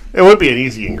Lord! It would be an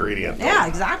easy ingredient. though, Yeah, If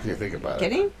exactly. you think about it.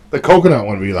 Kidding? The coconut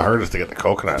one would be the hardest to get the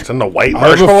coconuts. And the white I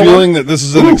have marshmallow. a feeling that this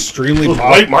is an extremely Those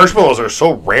popular. white marshmallows are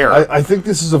so rare. I think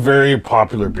this is a very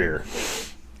popular beer.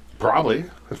 Probably.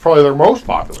 It's probably their most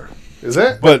popular. Is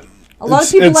it? But A lot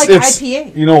of people like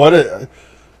IPA. You know what?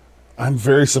 I'm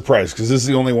very surprised because this is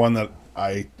the only one that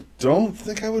I don't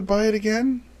think I would buy it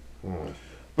again.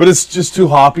 But it's just too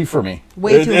hoppy for me.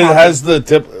 Way too It hoppy. has the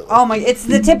tip. Oh my! It's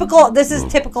the typical. This is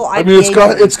typical IPA. I mean,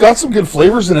 it's got some good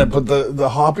flavors in it, but the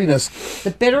hoppiness.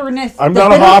 the bitterness. I'm the not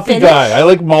a bitter hoppy finish. guy. I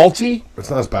like malty. It's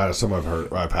not as bad as some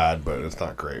I've had, but it's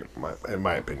not great, in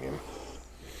my opinion.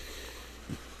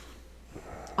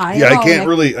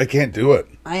 I can't do it.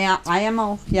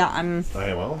 IMO. Yeah, I'm.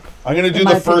 IMO? I'm gonna do In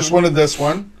my the first opinion. one of this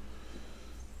one.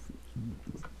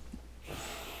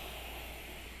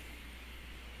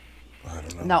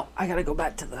 No, I gotta go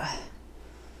back to the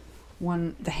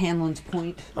Hanlon's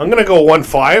Point. I'm going to go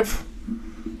 1.5.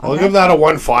 I'll Okay. give that a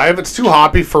 1.5. It's too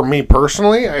hoppy for me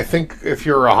personally. I think if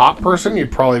you're a hop person,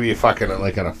 you'd probably be fucking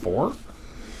like at a 4.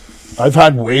 I've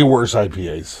had way worse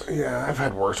IPAs. Yeah, I've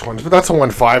had worse ones, but that's a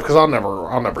 1.5 because I'll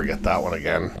never get that one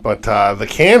again. But the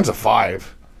can's a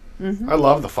 5. Mm-hmm. I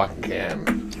love the fucking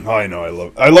can. Oh, I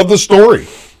know. I love the story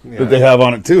that they have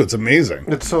on it too. It's amazing.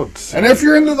 It's so. And if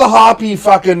you're into the hoppy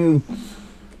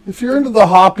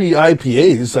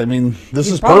IPAs, I mean,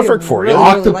 this is probably perfect for you. really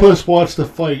Octopus wants to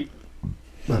fight.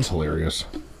 That's hilarious.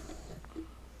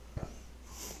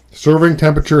 Serving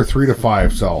temperature 3 to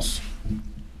 5 Celsius.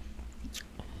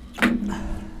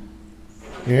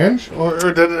 Ange,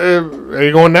 are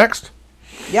you going next?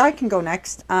 Yeah, I can go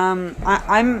next. I'm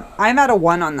at a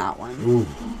 1 on that one.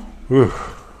 Ooh.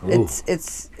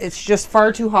 It's just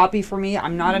far too hoppy for me.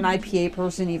 I'm not an IPA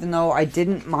person, even though I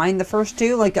didn't mind the first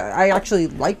two. Like I actually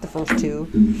liked the first two.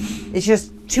 It's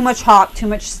just too much hop, too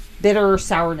much bitter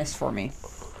sourness for me.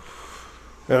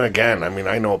 And again, I mean,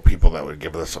 I know people that would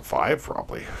give this a 5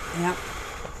 probably. Yeah.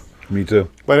 Me too.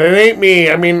 But it ain't me.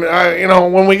 I mean,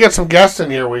 when we get some guests in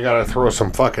here, we got to throw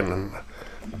some fucking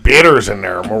bitters in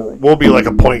there. We'll be like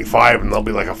a 0.5 and they'll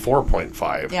be like a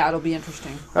 4.5. Yeah, it'll be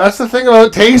interesting. That's the thing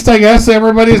about taste, I guess.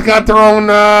 Everybody's got their own,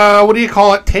 what do you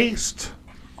call it, taste.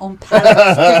 Own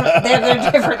palates.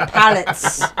 They're different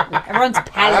palates. Everyone's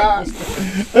palate is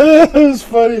different. It was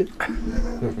funny.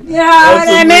 what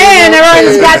I mean?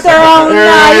 Everyone's got their own,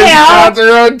 got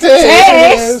their own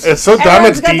taste. It's so dumb.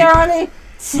 Everyone's It's got deep. their own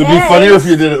It'd be funnier if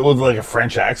you did it with like a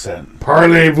French accent.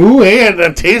 Parlez-vous, and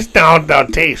the taste down,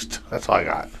 taste. That's all I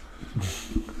got.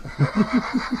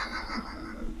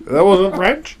 That wasn't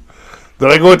French. Did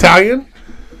I go Italian?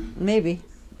 Maybe.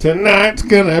 Tonight's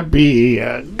gonna be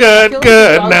a I good, feel like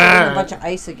good the dogs are eating a night. bunch of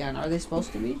ice again. Are they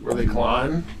supposed to be? Were they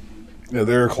clawing? Yeah,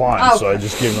 they're clawing, Oh, so I okay.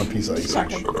 just gave them a piece of ice.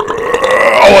 Checking.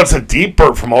 Oh, it's a deep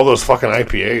burp from all those fucking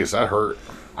IPAs. That hurt.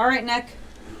 All right, Nick.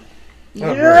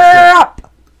 Oh, You're right.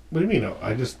 up. What do you mean? No,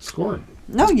 I just scored.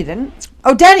 No, you didn't.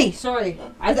 Oh, Denny. Sorry.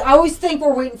 I always think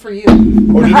we're waiting for you.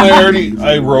 Oh, didn't I already?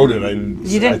 I wrote it.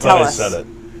 You didn't I thought tell I us. said it.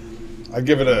 I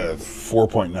give it a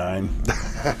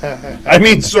 4.9. I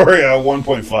mean, sorry, a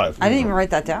 1.5. I didn't even write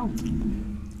that down.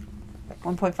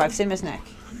 1.5, same as Nick.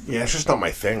 Yeah, it's just not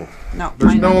my thing. No.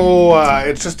 There's mine- no.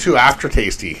 It's just too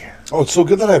aftertasty. Oh, it's so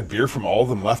good that I have beer from all of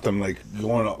them left. I'm like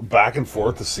going back and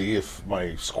forth to see if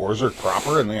my scores are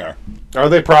proper, and they are. Are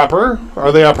they proper?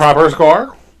 Are they a proper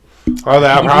score? Are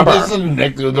they a proper? This is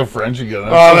Nick doing the French again.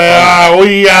 Oh,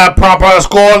 we proper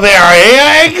score there,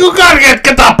 eh? You gotta get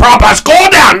the proper score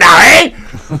down now, eh?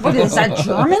 What is that,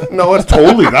 German? No, it's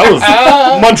totally. That was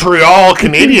Montreal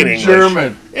Canadian English.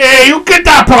 German. Hey, you get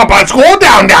that proper score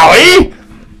down now, eh?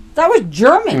 That was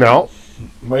German. No,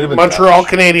 Might have been Montreal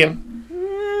Canadian.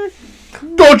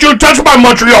 Don't you touch my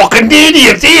Montreal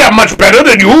Canadians. They are much better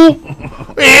than you.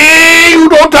 Hey, you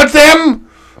don't touch them.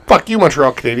 Fuck you,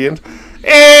 Montreal Canadians.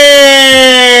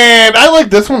 And I like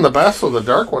this one the best, so the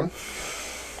dark one.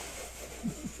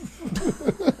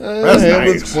 That's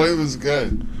Hamlin's nice. Point was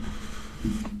good.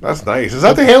 That's nice. Is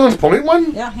that the Hamlin's Point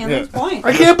one? Yeah, Hamlin's Point.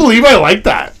 I can't believe I like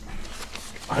that.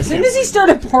 As soon as he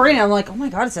started pouring, I'm like, oh my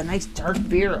god, it's a nice dark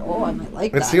beer. Oh, I might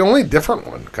like It's that. the only different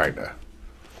one, kinda.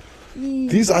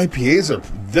 These IPAs are.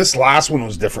 This last one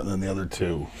was different than the other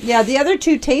two. Yeah, the other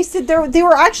two tasted, they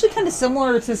were actually kind of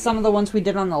similar to some of the ones we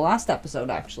did on the last episode,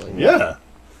 actually. Yeah,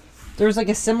 There was like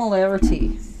a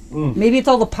similarity. Maybe it's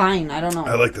all the pine. I don't know.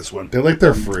 I like this one. They like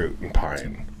their fruit and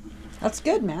pine. That's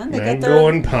good, man. They got Mango their.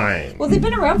 and pine. Well, they've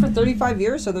been around for 35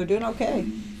 years, so they're doing okay.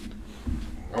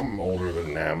 I'm older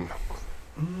than them.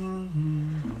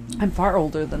 I'm far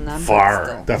older than them. but Far.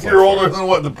 still. Definitely You're older far. than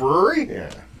what, the brewery?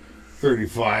 Yeah.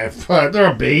 35. But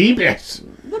they're babies.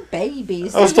 The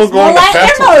babies. I was They're still going to they're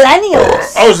festival.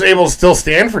 millennials. I was able to still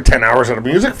stand for 10 hours at a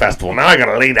music festival. Now I got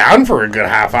to lay down for a good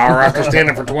half hour after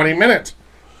standing for 20 minutes.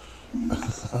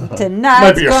 Tonight's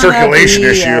Might be a gonna circulation be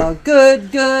issue. A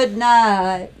good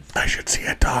night. I should see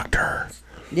a doctor.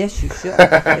 Yes, you should. If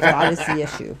that is the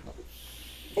issue.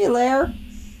 Hey, Lair.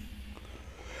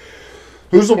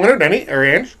 Who's the winner, Denny or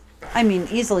Ange? I mean,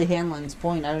 easily Hanlon's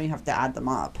Point. I don't even have to add them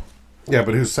up. Yeah,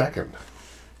 but who's second?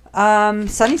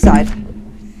 Sunnyside.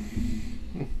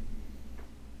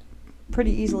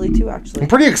 Pretty easily, too, actually. I'm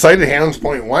pretty excited Hanlon's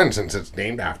Point won since it's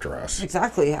named after us.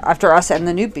 Exactly. After us and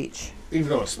the New Beach. Even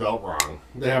though it's spelled wrong.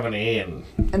 They have an A in.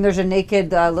 And there's a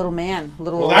naked little man.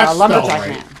 Little Well, that's lumberjack spelled right.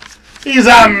 man. He's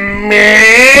a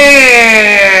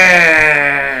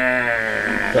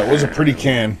man! That was a pretty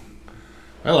can.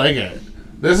 I like it.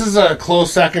 This is a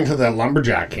close second to the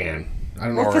lumberjack can. I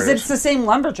don't know Well, where because it it's is. the same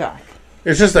lumberjack.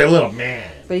 It's just a little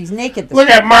man. But he's naked. This Look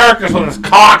at Marcus with his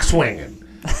cock swinging.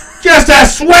 Just a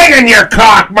swing in your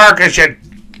cock, Marcus, you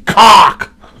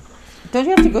cock! Don't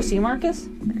you have to go see Marcus?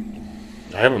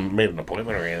 I haven't made an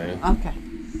appointment or anything. Okay.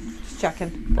 Just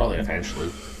checking. Probably eventually.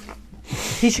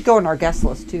 He should go on our guest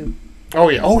list, too. Oh,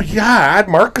 yeah. Oh, yeah. Add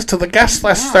Marcus to the guest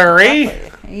list there, eh?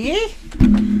 Exactly. Yeah.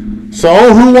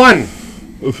 So, who won?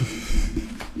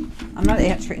 I'm not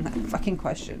answering that fucking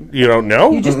question. You don't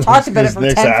know? You just talked about it for 10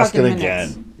 Nick's asking fucking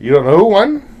minutes. again. You don't know who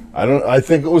won? I don't. I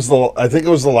think it was the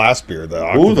last beer, the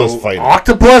Ooh, octopus the fighter.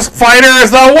 Octopus Fighter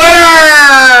is the winner!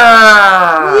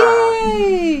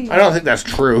 Yay! I don't think that's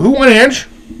true. Who won, Ange?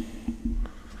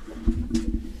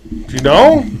 Do you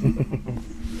know?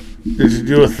 Did you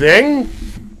do a thing?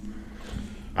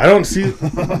 I don't see.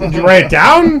 Did you write it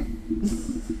down?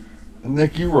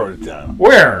 Nick, you wrote it down.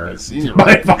 Where? I see you.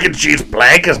 My fucking sheet's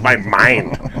blank as my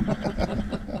mind.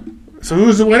 So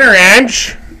who's the winner,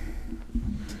 Ange?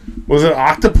 Was it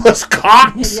Octopus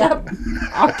Cox? Yep.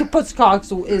 Octopus Cox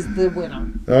is the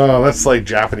winner. Oh, that's like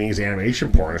Japanese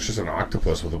animation porn. It's just an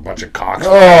octopus with a bunch of cocks.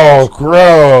 Oh,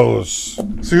 gross! So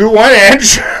who won,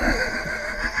 Ange? Oh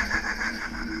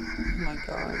my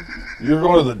god. You're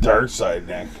going to the dark side,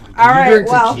 Nick. Did All you right, drink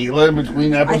well, tequila in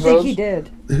between episodes? I think he did.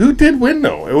 Who did win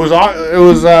though? It was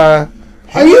Are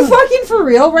you fucking for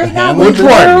real right now? Which We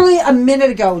one? literally a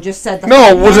minute ago just said the No,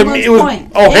 fucking was it Hamlin's me? It was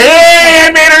Point. Oh, hey,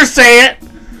 I made her say it.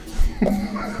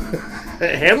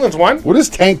 Hanlon's one. What is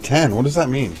Tank 10? What does that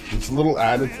mean? It's a little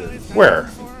additive. Where?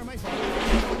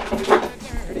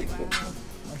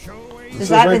 Is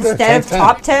that right there, instead Tank of 10.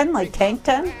 top 10, like Tank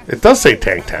 10? It does say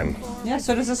Tank 10. Yeah,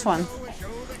 so does this one.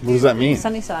 What does that mean?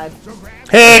 Sunnyside.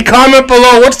 Hey, comment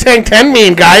below. What's Tank 10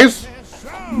 mean, guys?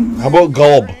 How about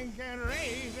Gulb?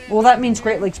 Well, that means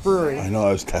Great Lakes Brewery. I know,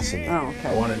 I was testing it. Oh,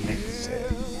 okay. wanted Nick to say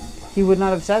it. He would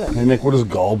not have said it. Hey, Nick, what does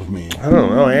Gulb mean? I don't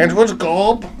know. Ange, what's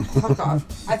gulp? Fuck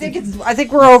off. I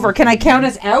think we're over. Can I count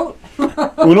us out?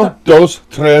 Uno, dos,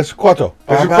 tres, cuatro.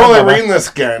 I should probably read this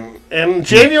again. In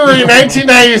January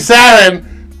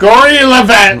 1997, Gory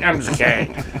Levette. I'm just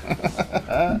kidding.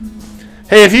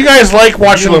 Hey, if you guys like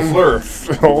watching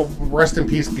Lafleur. Oh, rest in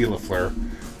peace, Guy Lafleur.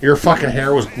 Your fucking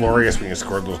hair was glorious when you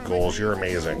scored those goals. You're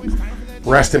amazing.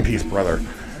 Rest in peace, brother.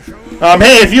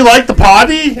 Hey, if you like the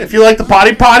potty,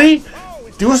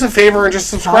 do us a favor and just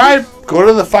subscribe. Go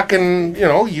to the fucking,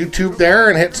 YouTube there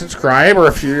and hit subscribe. Or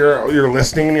if you're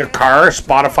listening in your car,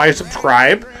 Spotify,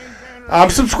 subscribe.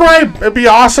 Subscribe. It'd be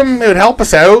awesome. It would help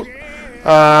us out.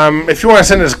 If you want to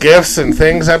send us gifts and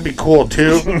things, that'd be cool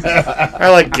too. I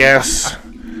like gifts.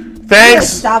 Thanks.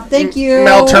 Stop. Thank you.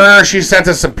 Mel Turner, she sent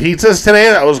us some pizzas today.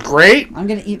 That was great. I'm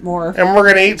going to eat more. And we're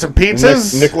going to eat some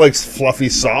pizzas. Nick likes fluffy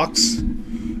socks.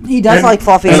 He does like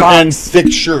fluffy And socks.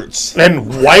 thick shirts. And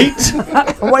white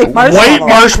White white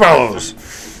marshmallows.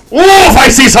 Ooh, if I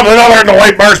see something other than a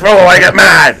white marshmallow, I get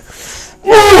mad.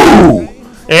 Ooh.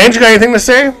 Ange, you got anything to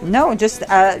say? No, just,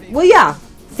 well, yeah.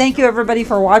 Thank you, everybody,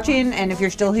 for watching. And if you're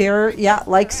still here,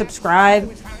 like,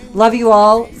 subscribe. Love you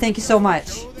all. Thank you so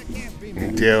much.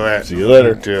 Do it. See you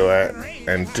later. Do it.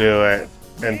 And do it.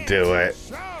 And do it.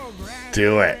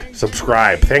 Do it.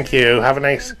 Subscribe. Thank you. Have a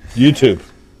nice YouTube.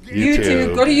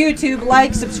 YouTube. Go to YouTube.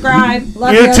 Like, subscribe.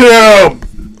 Love you. YouTube.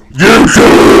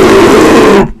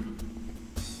 YouTube.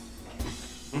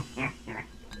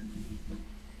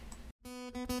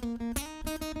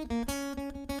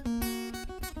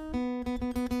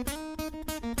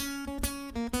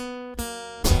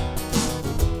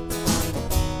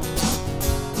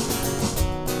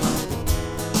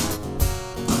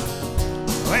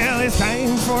 Well, it's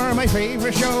time for my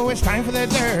favorite show. It's time for the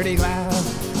Dirty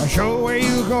Glass. A show where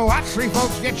you go watch three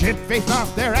folks get shit-faced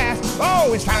off their ass.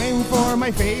 Oh, it's time for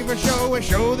my favorite show. A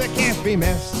show that can't be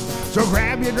missed. So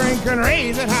grab your drink and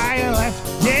raise it high and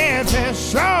let's get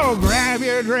pissed. So grab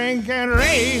your drink and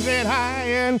raise it high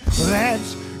and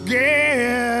let's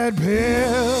get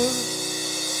pissed.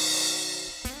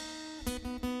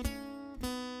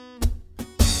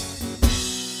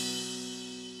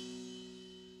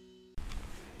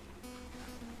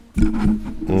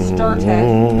 Star Trek.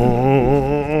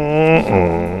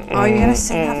 Oh, you're gonna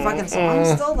sing that fucking song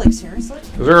still? Like, seriously?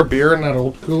 Is there a beer in that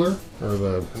old cooler? Or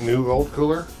the new old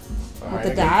cooler? With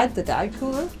the dad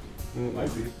cooler? It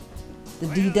might be. The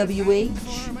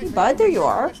DWH? Hey, bud, there you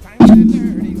are.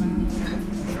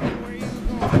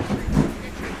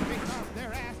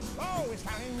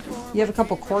 You have a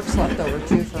couple corks left over,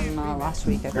 too, from last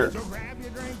week, I think.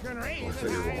 I thought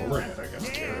you were going overhead, I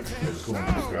guess. I was going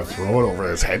to throw it over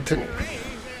his head to me.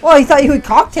 Well, he thought you would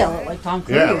cocktail it like Tom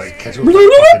Cruise. Yeah, like catch it with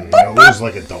a fucking nose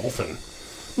like a dolphin.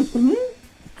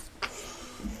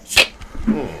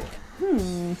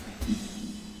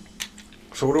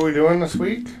 So what are we doing this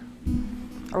week?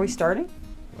 Are we starting?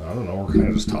 I don't know. We're kind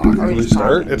of just talking. Are we We just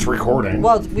start? talking? It's recording.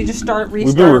 Well, we just restart.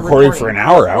 We've been recording for an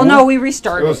hour, Well, haven't no, we? we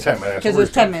restarted. It was 10 minutes. Because it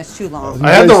was 10 minutes too long. I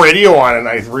had the radio on and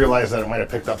I realized that it might have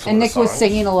picked up some And of Nick the was songs.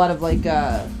 singing a lot of, like, We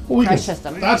can- Crash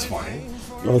System. That's fine.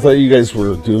 I thought you guys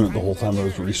were doing it the whole time I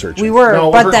was researching. We were,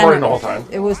 No, but we're then recording the whole time.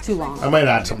 it was too long. I might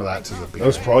add some of that to the That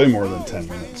was beginning. probably more than 10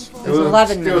 minutes. It was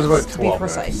 11 It was minutes, about to be 12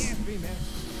 precise.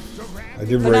 I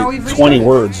did But now write we've 20 restarted.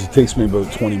 words. It takes me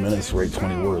about 20 minutes to write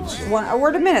 20 words. So A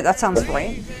word a minute, that sounds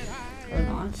right. Or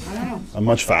not, I don't know. I'm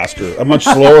much faster. I'm much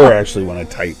slower, actually, when I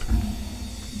type.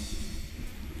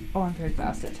 Oh, I'm very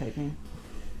fast at typing.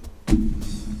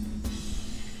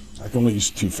 I can only use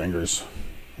 2 fingers.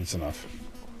 That's enough.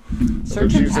 That's what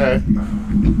Search she and said.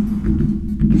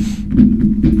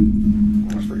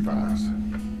 That's pretty fast.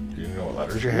 Do you know what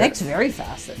letters you hit? Nick's very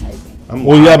fast at typing.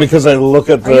 Well, yeah, because I look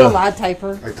at Are you a the... loud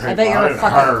typer? I type bet you're loud a and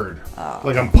fucking hard.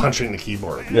 Like I'm punching the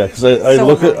keyboard. Yeah, because I So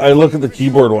look at hard. I look at the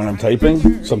keyboard when I'm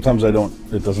typing. Sometimes I don't.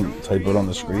 It doesn't type it on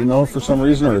the screen though for some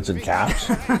reason, or it's in caps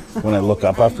when I look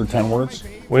up after 10 words.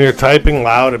 When you're typing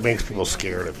loud, it makes people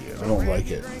scared of you I don't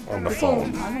like it. on the So,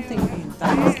 phone. I don't think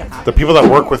that has to happen. The people that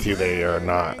work with you, they are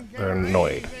not. They're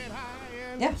annoyed.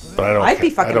 Yeah. But I don't. I'd be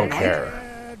ca- fucking I don't annoyed. care.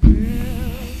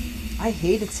 I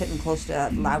hated sitting close to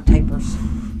loud typers.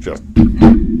 Just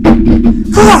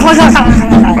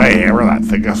I hammer that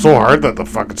thing is so hard that the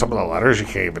fucking some of the letters you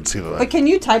can't even see the. But can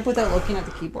you type without looking at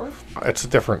the keyboard? It's a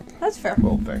different That's fair.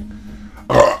 little thing.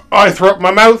 I threw up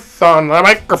my mouth on the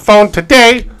microphone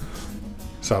today.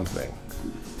 Something.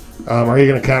 Are you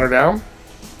gonna count her down?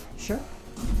 Sure.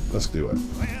 Let's do it.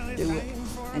 Do it.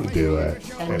 And Do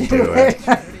it. And do it.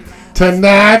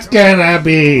 Tonight's gonna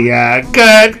be a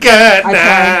good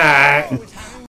I night.